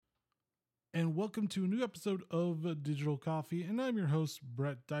And welcome to a new episode of Digital Coffee. And I'm your host,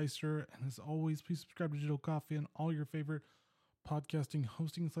 Brett Dicer. And as always, please subscribe to Digital Coffee on all your favorite podcasting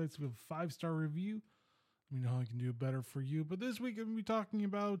hosting sites with a 5-star review. Let me know how I can do it better for you. But this week, I'm going to be talking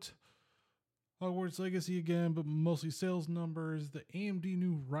about Hogwarts Legacy again, but mostly sales numbers, the AMD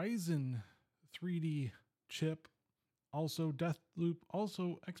new Ryzen 3D chip, also Deathloop,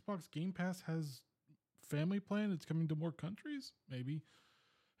 also Xbox Game Pass has Family Plan. It's coming to more countries, maybe.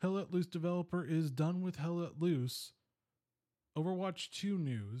 Hell Let Loose developer is done with Hell Let Loose. Overwatch 2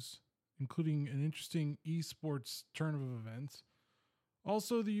 news, including an interesting esports turn of events.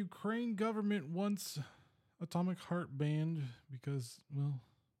 Also, the Ukraine government wants Atomic Heart banned because, well,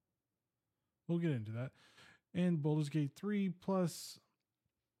 we'll get into that. And Baldur's Gate 3 plus.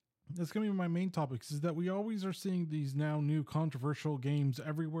 That's going to be my main topics, is that we always are seeing these now new controversial games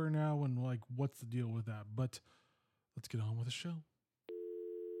everywhere now, and like, what's the deal with that? But let's get on with the show.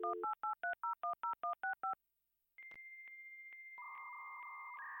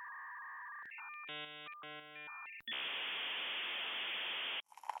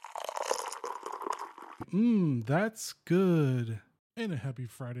 That's good. And a happy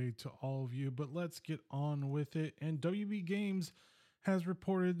Friday to all of you, but let's get on with it. And WB Games has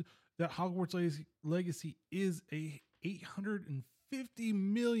reported that Hogwarts Legacy is a $850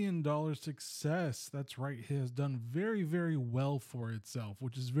 million success. That's right. It has done very, very well for itself,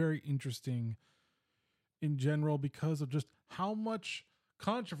 which is very interesting in general because of just how much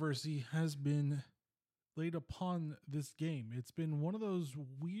controversy has been laid upon this game. It's been one of those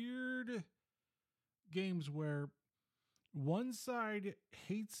weird games where one side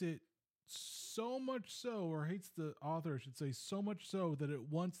hates it so much so, or hates the author, I should say, so much so that it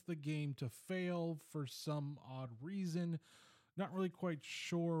wants the game to fail for some odd reason. Not really quite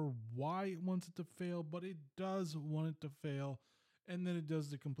sure why it wants it to fail, but it does want it to fail. And then it does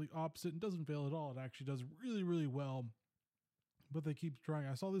the complete opposite and doesn't fail at all. It actually does really, really well. But they keep trying.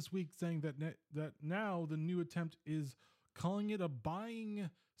 I saw this week saying that now the new attempt is calling it a buying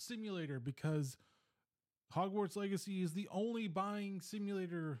simulator because Hogwarts Legacy is the only buying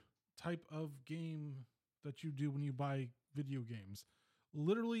simulator type of game that you do when you buy video games.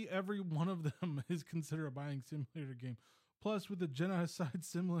 Literally every one of them is considered a buying simulator game. Plus with the genocide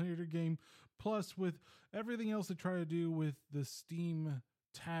simulator game, plus with everything else they try to do with the Steam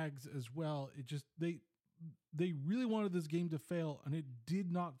tags as well. It just they really wanted this game to fail, and it did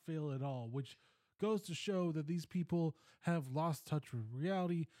not fail at all, which goes to show that these people have lost touch with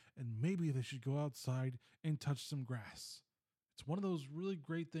reality, and maybe they should go outside and touch some grass. It's one of those really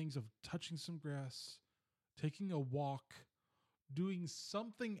great things of touching some grass, taking a walk, doing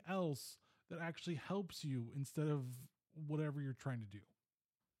something else that actually helps you instead of whatever you're trying to do.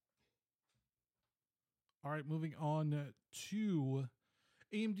 All right, moving on to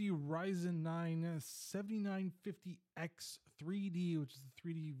AMD Ryzen 9 7950X 3D, which is the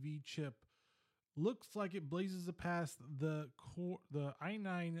 3D V chip. Looks like it blazes past the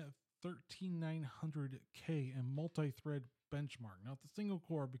i9 13900K and multi-thread benchmark. Not the single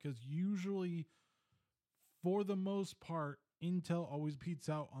core, because usually, for the most part, Intel always beats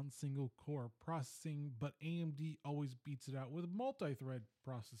out on single core processing, but AMD always beats it out with multi-thread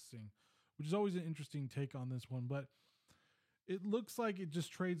processing, which is always an interesting take on this one. But it looks like it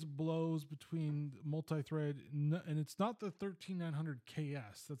just trades blows between multi-thread, and it's not the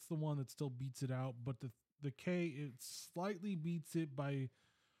 13900KS. That's the one that still beats it out, but the K, it slightly beats it by,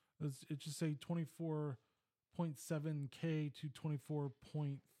 it just say 24.7K to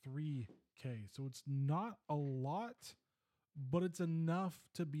 24.3K. So it's not a lot, but it's enough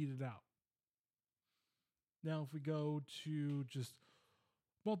to beat it out. Now, if we go to just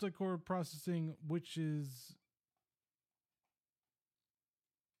multi-core processing, which is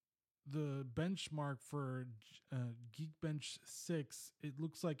the benchmark for Geekbench 6, it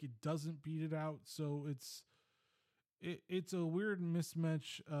looks like it doesn't beat it out. So it's a weird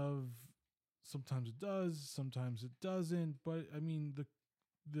mismatch of sometimes it does, sometimes it doesn't. But I mean,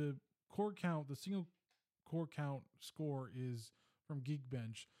 the core count, the single core count score is from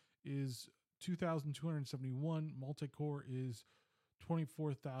Geekbench is 2,271. Multi-core is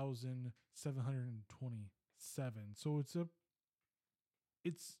 24,727. So it's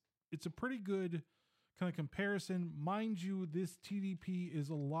a pretty good kind of comparison. Mind you, this TDP is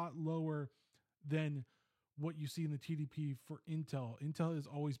a lot lower than what you see in the TDP for Intel. Intel is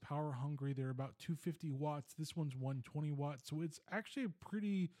always power hungry. They're about 250 watts. This one's 120 watts. So it's actually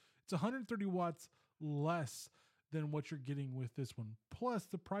it's 130 watts less than what you're getting with this one. Plus,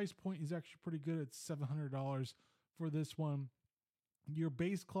 the price point is actually pretty good at $700 for this one. Your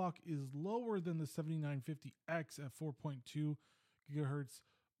base clock is lower than the 7950X at 4.2 gigahertz,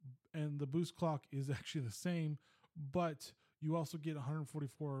 and the boost clock is actually the same, but you also get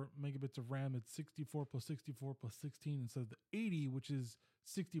 144 megabits of RAM. It's 64 plus 64 plus 16 instead of the 80, which is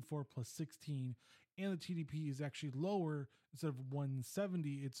 64 plus 16. And the TDP is actually lower. Instead of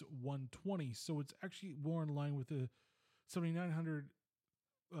 170, it's 120. So it's actually more in line with the 7900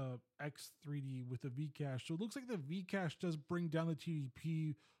 X3D with the Vcache. So it looks like the Vcache does bring down the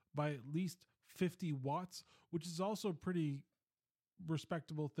TDP by at least 50 watts, which is also a pretty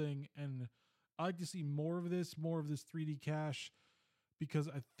respectable thing. And I like to see more of this 3D cache, because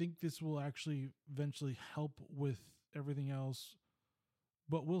I think this will actually eventually help with everything else.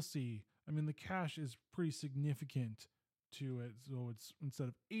 But we'll see. I mean, the cache is pretty significant to it. So it's, instead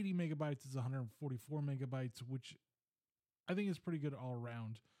of 80 megabytes, it's 144 megabytes, which I think is pretty good all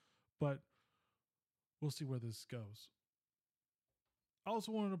around. But we'll see where this goes. I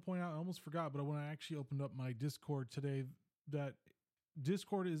also wanted to point out, I almost forgot, but when I actually opened up my Discord today, that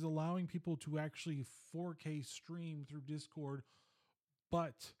Discord is allowing people to actually 4K stream through Discord,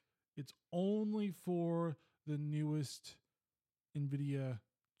 but it's only for the newest NVIDIA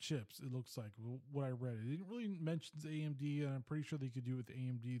chips. It looks like what I read. It didn't really mention AMD, and I'm pretty sure they could do with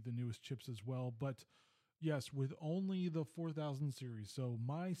AMD the newest chips as well. But yes, with only the 4000 series. So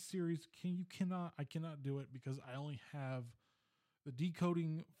my series, I cannot do it because I only have the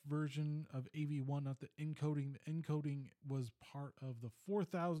decoding version of AV1, not the encoding. The encoding was part of the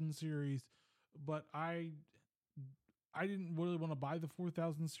 4000 series, but I didn't really want to buy the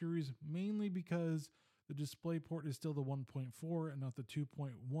 4000 series, mainly because the DisplayPort is still the 1.4 and not the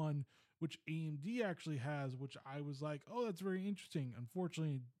 2.1, which AMD actually has, which I was like, oh, that's very interesting.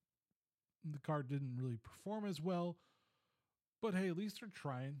 Unfortunately, the card didn't really perform as well, but hey, at least they're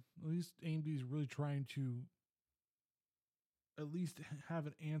trying. At least AMD is really trying to at least have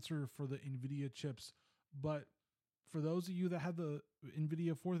an answer for the NVIDIA chips. But for those of you that have the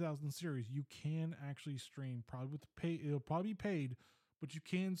NVIDIA 4000 series, you can actually stream, probably with it'll probably be paid, but you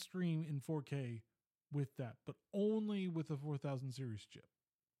can stream in 4K with that, but only with the 4000 series chip.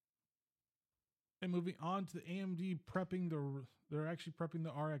 And moving on to the AMD prepping they're actually prepping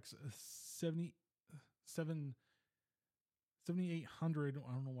the RX 7800.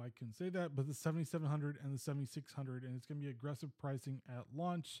 I don't know why I couldn't say that, but the 7700 and the 7600, and it's going to be aggressive pricing at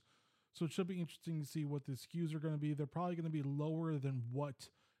launch. So it should be interesting to see what the SKUs are going to be. They're probably going to be lower than what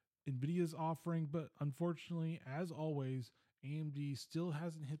NVIDIA is offering, but unfortunately, as always, AMD still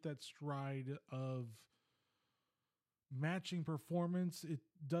hasn't hit that stride of matching performance. It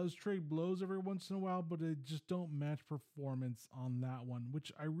does trade blows every once in a while, but it just don't match performance on that one, which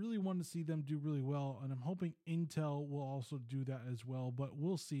I really want to see them do really well. And I'm hoping Intel will also do that as well, but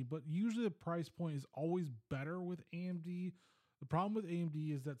we'll see. But usually the price point is always better with AMD. The problem with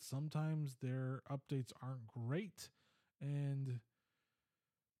AMD is that sometimes their updates aren't great, and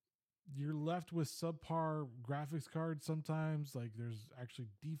you're left with subpar graphics cards sometimes. Like, there's actually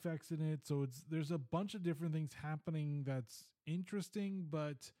defects in it, so there's a bunch of different things happening that's interesting,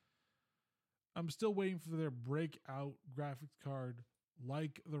 but I'm still waiting for their breakout graphics card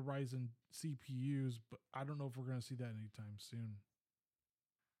like the Ryzen CPUs, but I don't know if we're going to see that anytime soon.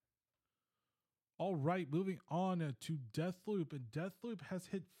 All right, moving on to Deathloop, and Deathloop has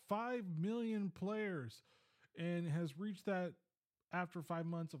hit 5 million players and has reached that after 5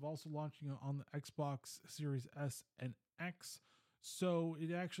 months of also launching on the Xbox Series S and X. So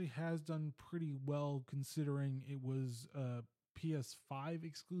it actually has done pretty well, considering it was a PS5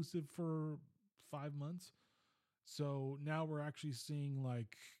 exclusive for 5 months. So now we're actually seeing,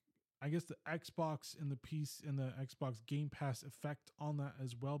 like, I guess the Xbox and the PC and the Xbox Game Pass effect on that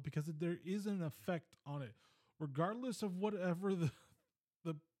as well, because there is an effect on it, regardless of whatever the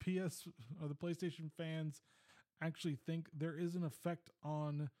PS or the PlayStation fans actually think. There is an effect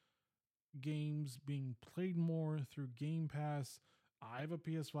on games being played more through Game Pass. I have a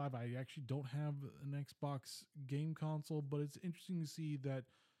PS5. I actually don't have an Xbox game console, but it's interesting to see that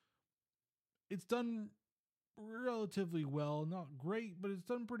it's done relatively well. Not great, but it's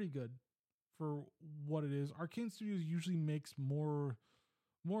done pretty good for what it is. Arcane Studios usually makes more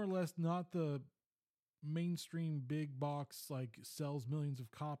or less not the mainstream big box, like sells millions of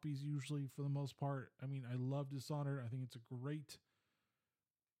copies usually for the most part. I mean, I love Dishonored. I think it's a great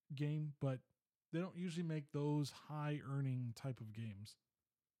game, but they don't usually make those high earning type of games.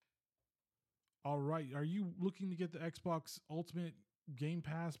 All right. Are you looking to get the Xbox Ultimate Game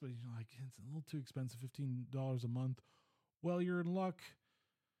Pass, but you're like, it's a little too expensive, $15 a month? Well, you're in luck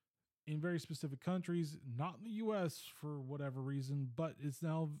in very specific countries, not in the US for whatever reason, but it's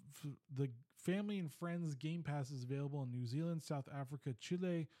now the Family and Friends Game Pass is available in New Zealand, South Africa,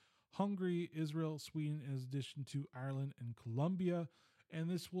 Chile, Hungary, Israel, Sweden, in addition to Ireland and Colombia. And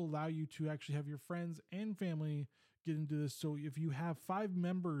this will allow you to actually have your friends and family get into this. So if you have 5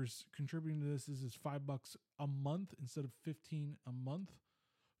 members contributing to this is $5 a month instead of 15 a month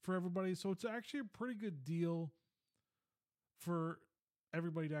for everybody. So it's actually a pretty good deal for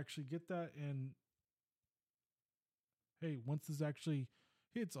everybody to actually get that. And hey, once this actually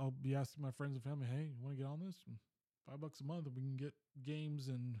hits, I'll be asking my friends and family, hey, you want to get on this? $5 a month, and we can get games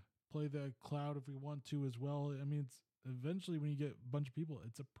and play the cloud if we want to as well. I mean, it's eventually when you get a bunch of people,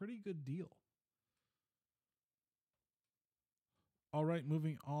 it's a pretty good deal. All right,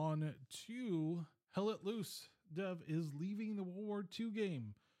 moving on to Hell Let Loose. Dev is leaving the World War II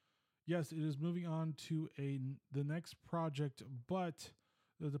game. Yes, it is moving on to the next project, but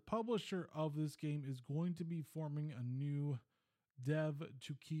the publisher of this game is going to be forming a new dev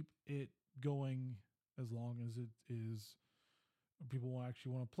to keep it going as long as it is people will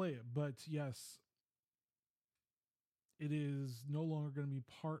actually want to play it. But yes, it is no longer going to be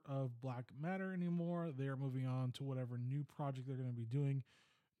part of Black Matter anymore. They are moving on to whatever new project they're going to be doing.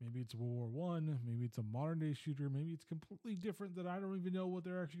 Maybe it's World War One, maybe it's a modern day shooter, maybe it's completely different that I don't even know what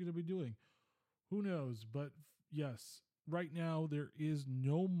they're actually going to be doing. Who knows? But yes, right now there is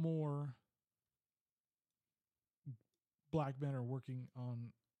no more Black Matter working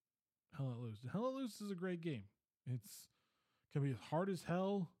on Hell Let Loose. Hell Let Loose is a great game. It's can be hard as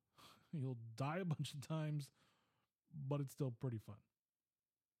hell. You'll die a bunch of times, but it's still pretty fun.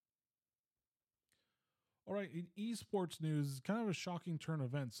 All right, in esports news, kind of a shocking turn of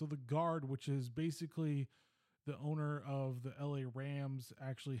events. So the Guard, which is basically the owner of the LA Rams,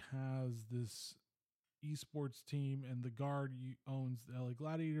 actually has this esports team, and the Guard owns the LA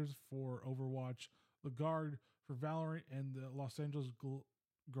Gladiators for Overwatch, the Guard for Valorant, and the Los Angeles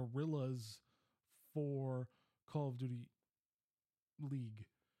Guerrillas for Call of Duty League.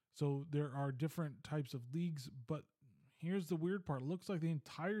 So there are different types of leagues, but here's the weird part. It looks like the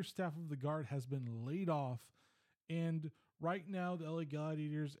entire staff of the Guard has been laid off, and right now the LA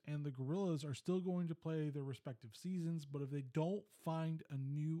Gladiators and the Guerrillas are still going to play their respective seasons, but if they don't find a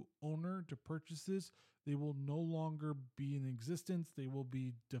new owner to purchase this, they will no longer be in existence. They will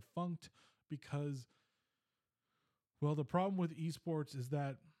be defunct because, well, the problem with esports is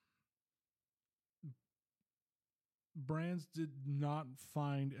that brands did not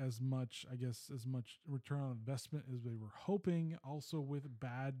find as much return on investment as they were hoping. Also with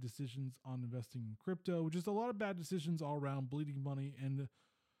bad decisions on investing in crypto, just a lot of bad decisions all around, bleeding money. And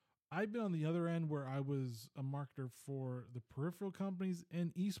I've been on the other end where I was a marketer for the peripheral companies,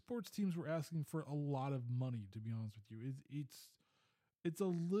 and esports teams were asking for a lot of money, to be honest with you. It's a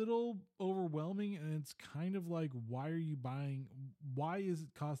little overwhelming, and it's kind of like, why are you buying? Why is it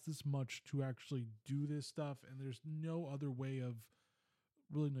cost this much to actually do this stuff? And there's no other way of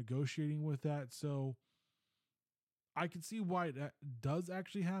really negotiating with that. So I can see why it does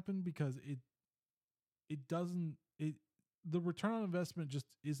actually happen, because it doesn't, the return on investment just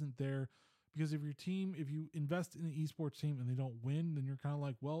isn't there. Because if you invest in an esports team and they don't win, then you're kind of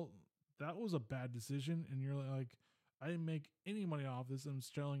like, well, that was a bad decision. And you're like, I didn't make any money off this. I'm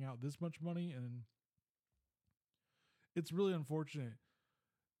shelling out this much money. And it's really unfortunate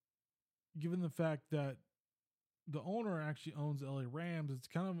given the fact that the owner actually owns the LA Rams. It's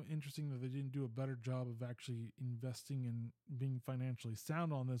kind of interesting that they didn't do a better job of actually investing and being financially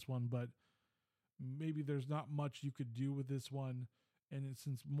sound on this one, but maybe there's not much you could do with this one. And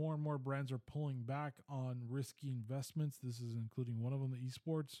since more and more brands are pulling back on risky investments, this is including one of them, the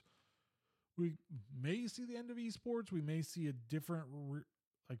esports, we may see the end of esports. We may see a different,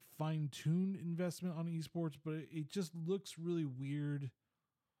 fine-tuned investment on esports, but it just looks really weird.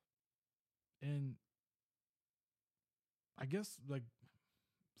 And I guess,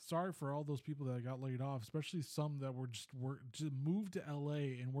 sorry for all those people that got laid off, especially some that were just moved to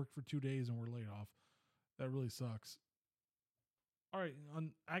LA and worked for 2 days and were laid off. That really sucks. All right,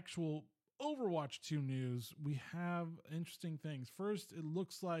 on actual Overwatch 2 news, we have interesting things. First, it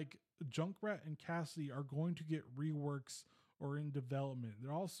looks like Junkrat and Cassidy are going to get reworks or in development. It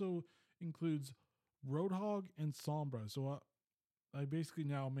also includes Roadhog and Sombra. So I basically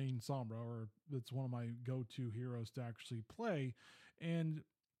now main Sombra, or it's one of my go-to heroes to actually play. And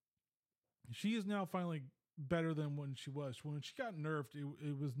she is now finally better than when she was. When she got nerfed,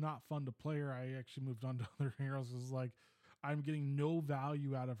 it was not fun to play her. I actually moved on to other heroes. It was like, I'm getting no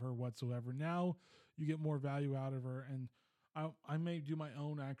value out of her whatsoever. Now you get more value out of her, and I may do my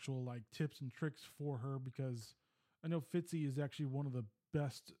own actual tips and tricks for her, because I know Fitzy is actually one of the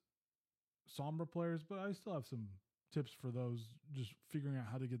best Sombra players, but I still have some tips for those, just figuring out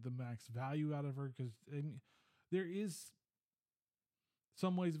how to get the max value out of her, because there is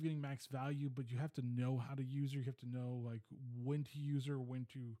some ways of getting max value, but you have to know how to use her. You have to know like when to use her, when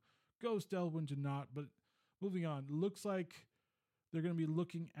to go stealth, when to not. But moving on, looks like they're going to be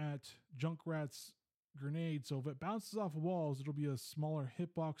looking at Junkrat's grenade. So if it bounces off walls, it'll be a smaller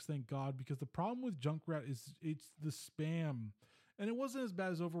hitbox, thank God, because the problem with Junkrat is it's the spam. And it wasn't as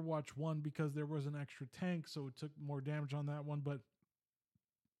bad as Overwatch 1 because there was an extra tank, so it took more damage on that one. But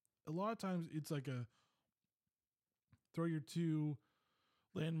a lot of times it's like a throw your 2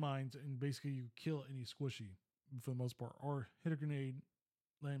 landmines and basically you kill any squishy for the most part, or hit a grenade,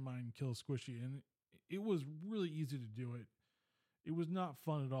 landmine, kill a squishy. And it was really easy to do it. It was not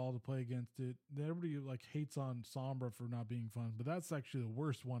fun at all to play against it. Everybody like hates on Sombra for not being fun, but that's actually the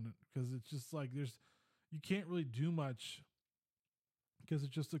worst one because it's just like you can't really do much because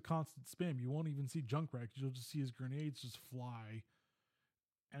it's just a constant spam. You won't even see Junkrat. You'll just see his grenades just fly,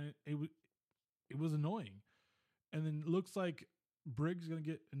 and it was annoying. And then it looks like Brig's gonna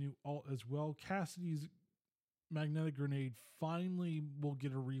get a new alt as well. Cassidy's magnetic grenade finally will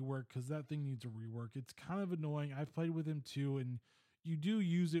get a rework because that thing needs a rework. It's kind of annoying. I've played with him too, and you do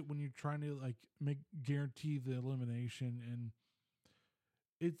use it when you're trying to like guarantee the elimination, and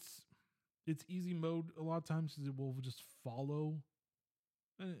it's easy mode a lot of times because it will just follow.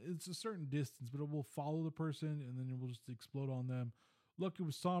 And it's a certain distance, but it will follow the person and then it will just explode on them. Lucky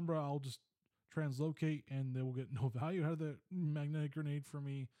with Sombra, I'll just translocate and they will get no value out of the magnetic grenade for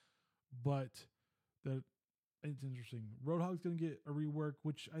me. But that it's interesting. Roadhog's going to get a rework,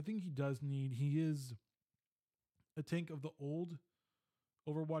 which I think he does need. He is a tank of the old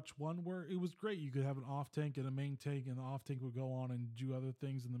Overwatch 1 where it was great. You could have an off tank and a main tank, and the off tank would go on and do other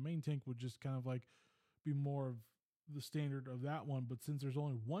things, and the main tank would just kind of like be more of the standard of that one. But since there's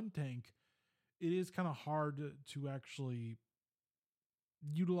only one tank, it is kind of hard to actually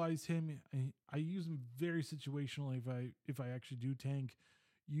utilize him. I use him very situationally if I actually do tank.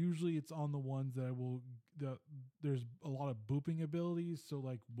 Usually it's on the ones that there's a lot of booping abilities. So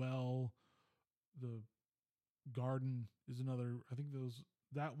like the Garden is another. I think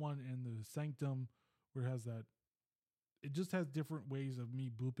that one and the Sanctum where it has that. It just has different ways of me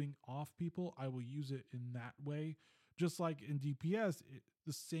booping off people. I will use it in that way. Just like in DPS,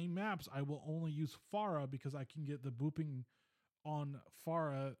 the same maps, I will only use Pharah because I can get the booping on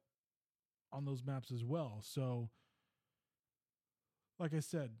Pharah on those maps as well. So, like I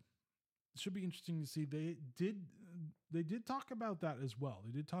said, it should be interesting to see. They did talk about that as well.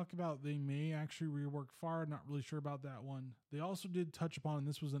 They did talk about they may actually rework Pharah. Not really sure about that one. They also did touch upon, and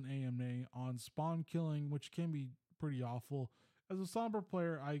this was an AMA, on spawn killing, which can be pretty awful. As a Sombra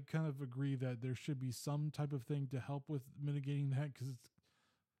player, I kind of agree that there should be some type of thing to help with mitigating that, because it's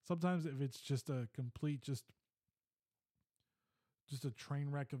sometimes if it's just a complete just a train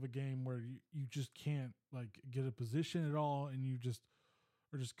wreck of a game where you just can't like get a position at all, and you just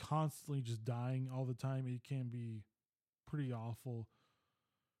are just constantly just dying all the time, it can be pretty awful.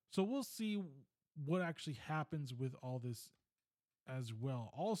 So we'll see what actually happens with all this as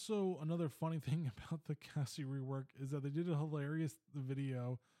well. Also, another funny thing about the Cassie rework is that they did a hilarious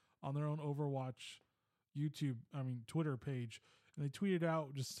video on their own Overwatch Twitter page, and they tweeted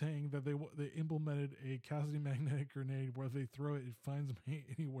out just saying that they implemented a Cassidy magnetic grenade where they throw it, it finds Mei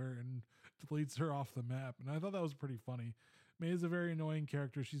anywhere and deletes her off the map. And I thought that was pretty funny. Mei is a very annoying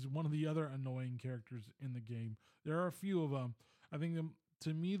character. She's one of the other annoying characters in the game. There are a few of them. I think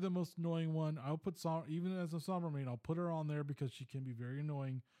to me, the most annoying one, I'll put even as a Sombra main, I'll put her on there because she can be very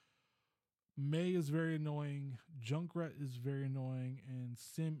annoying. Mei is very annoying. Junkrat is very annoying, and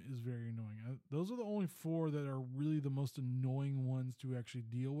Sim is very annoying. Those are the only 4 that are really the most annoying ones to actually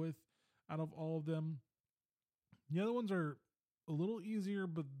deal with out of all of them. The other ones are a little easier,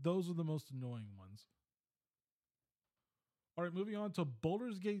 but those are the most annoying ones. All right, moving on to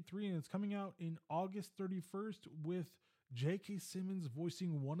Baldur's Gate 3, and it's coming out in August 31st with J.K. Simmons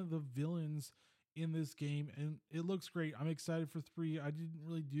voicing one of the villains in this game, and it looks great. I'm excited for 3. I didn't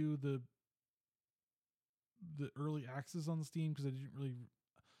really do the early access on Steam because I didn't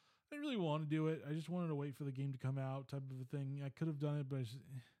really want to do it. I just wanted to wait for the game to come out, type of a thing. I could have done it, but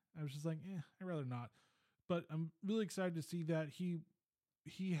I was just like, I'd rather not. But I'm really excited to see that he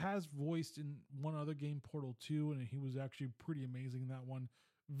has voiced in one other game, Portal 2, and he was actually pretty amazing in that one.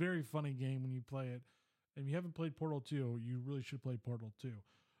 Very funny game when you play it. And if you haven't played Portal 2, you really should play Portal 2.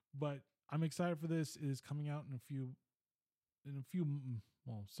 But I'm excited for this. It is coming out in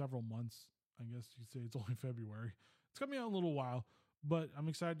several months. I guess you could say it's only February. It's coming out in a little while, but I'm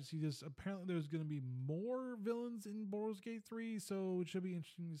excited to see this. Apparently there's going to be more villains in Baldur's Gate 3, so it should be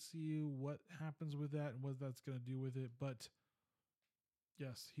interesting to see what happens with that and what that's going to do with it. But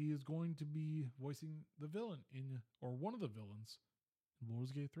yes, he is going to be voicing the villain or one of the villains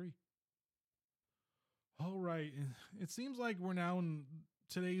Baldur's Gate 3. All right. It seems like we're now in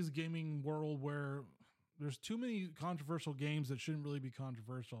today's gaming world where there's too many controversial games that shouldn't really be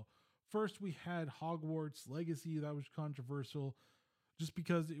controversial. First, we had Hogwarts Legacy that was controversial just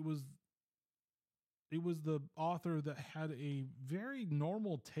because it was the author that had a very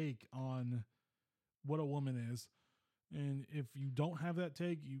normal take on what a woman is. And if you don't have that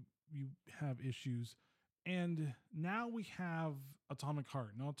take, you have issues. And now we have Atomic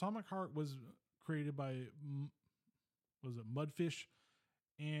Heart. Now Atomic Heart was created by was it Mudfish,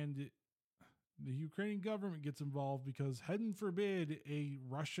 and the Ukrainian government gets involved because heaven forbid a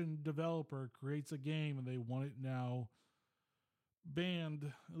Russian developer creates a game and they want it now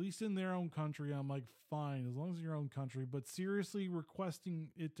banned, at least in their own country. I'm like, fine, as long as your own country, but seriously requesting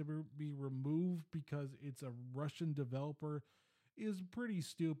it to be removed because it's a Russian developer is pretty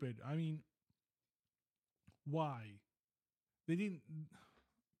stupid. I mean, why? They didn't,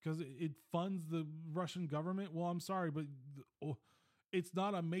 because it funds the Russian government. Well, I'm sorry, but it's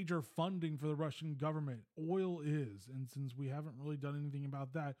not a major funding for the Russian government. Oil is. And since we haven't really done anything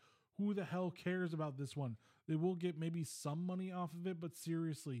about that, who the hell cares about this one? They will get maybe some money off of it, but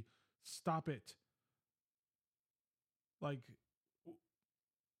seriously, stop it. Like,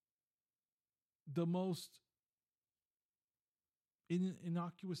 the most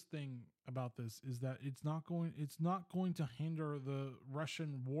innocuous thing about this is that it's not going to hinder the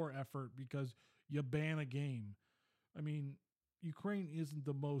Russian war effort because you ban a game. I mean, Ukraine isn't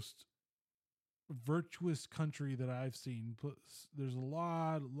the most virtuous country that I've seen. There's a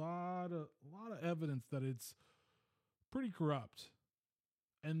lot of evidence that it's pretty corrupt.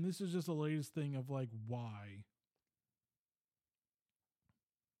 And this is just the latest thing of like, why?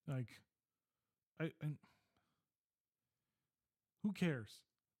 Like, and who cares?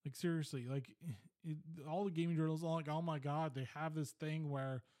 Like, seriously, like all the gaming journals are like, oh my God, they have this thing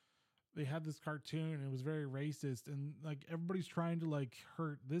where they had this cartoon and it was very racist, and like everybody's trying to like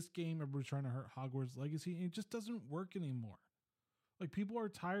hurt this game, everybody's trying to hurt Hogwarts Legacy, and it just doesn't work anymore. Like, people are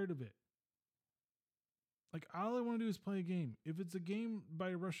tired of it. Like, all I want to do is play a game. If it's a game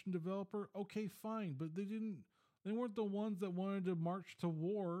by a Russian developer, okay, fine, but they weren't the ones that wanted to march to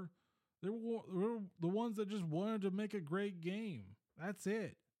war. They were the ones that just wanted to make a great game. That's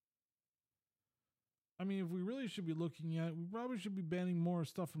it. I mean, if we really should be looking at it, we probably should be banning more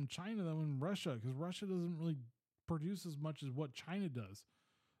stuff from China than in Russia, because Russia doesn't really produce as much as what China does.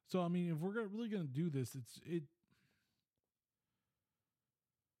 So, I mean, if we're really going to do this,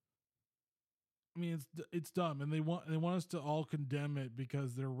 I mean, it's dumb, and they want us to all condemn it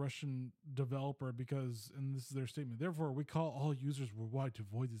because they're a Russian developer. Because, and this is their statement. Therefore, we call all users worldwide to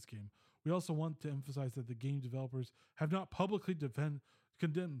avoid this game. We also want to emphasize that the game developers have not publicly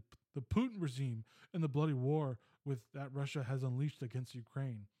condemned the Putin regime and the bloody war that Russia has unleashed against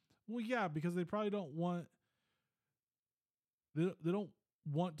Ukraine. Well, yeah, because they probably don't want they don't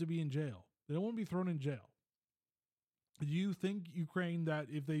want to be in jail. They don't want to be thrown in jail. Do you think Ukraine, that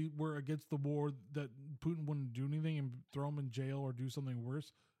if they were against the war, that Putin wouldn't do anything and throw them in jail or do something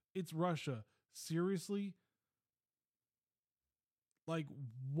worse? It's Russia. Seriously? Like,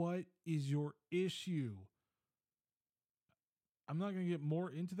 what is your issue? I'm not going to get more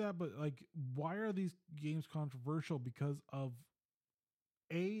into that, but like, why are these games controversial? Because of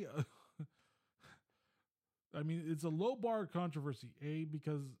I mean, it's a low bar controversy.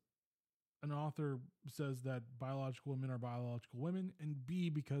 Because an author says that biological women are biological women, and B,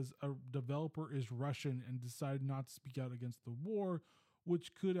 because a developer is Russian and decided not to speak out against the war,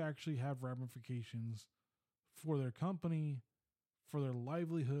 which could actually have ramifications for their company, for their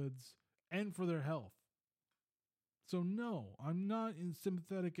livelihoods, and for their health. So no, I'm not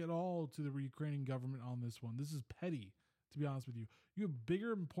sympathetic at all to the Ukrainian government on this one. This is petty, to be honest with you. You have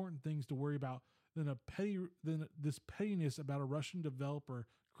bigger, important things to worry about than this pettiness about a Russian developer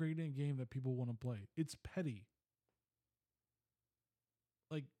creating a game that people want to play. It's petty.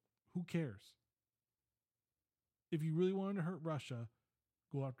 Like, who cares? If you really wanted to hurt Russia,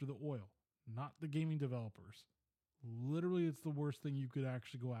 go after the oil, not the gaming developers. Literally, it's the worst thing you could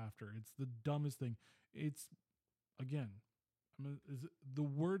actually go after. It's the dumbest thing. It's, again, the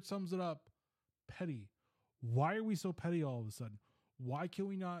word sums it up, petty. Why are we so petty all of a sudden? Why can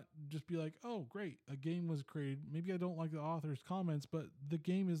we not just be like, oh, great, a game was created. Maybe I don't like the author's comments, but the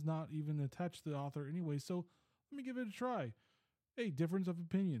game is not even attached to the author anyway, so let me give it a try. Hey, difference of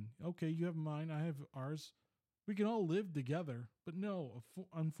opinion. Okay, you have mine, I have ours. We can all live together. But no,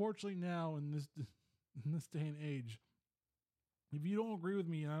 unfortunately now in this day and age, if you don't agree with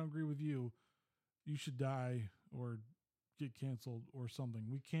me and I don't agree with you, you should die or get canceled or something.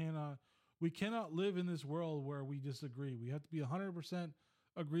 We cannot live in this world where we disagree. We have to be 100%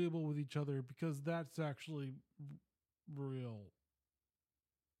 agreeable with each other because that's actually real.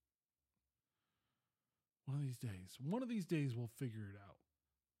 One of these days we'll figure it out.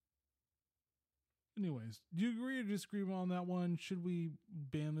 Anyways, do you agree or disagree on that one? Should we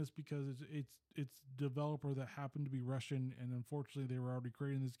ban this because it's developer that happened to be Russian, and unfortunately they were already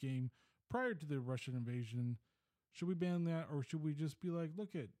creating this game prior to the Russian invasion? Should we ban that, or should we just be like,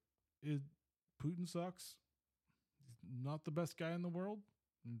 look at it, Putin sucks. He's not the best guy in the world.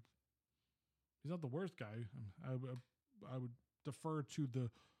 He's not the worst guy. I would defer to the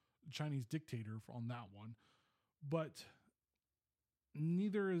Chinese dictator on that one, but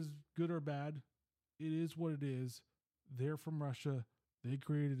neither is good or bad. It is what it is. They're from Russia. They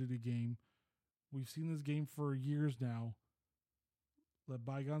created a game. We've seen this game for years now. Let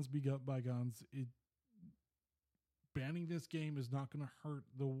bygones be bygones. Banning this game is not going to hurt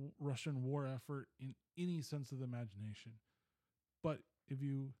the Russian war effort in any sense of the imagination. But if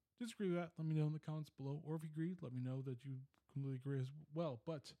you disagree with that, let me know in the comments below. Or if you agree, let me know that you completely agree as well.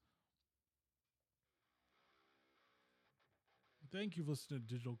 But thank you for listening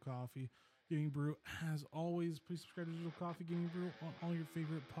to Digital Coffee Gaming Brew. As always, please subscribe to Digital Coffee Gaming Brew on all your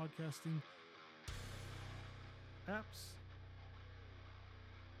favorite podcasting apps.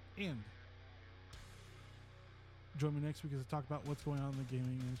 And join me next week as I talk about what's going on in the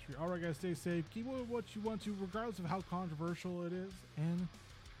gaming industry. All right, guys, stay safe. Keep doing what you want to, regardless of how controversial it is. And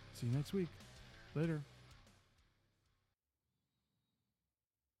see you next week. Later.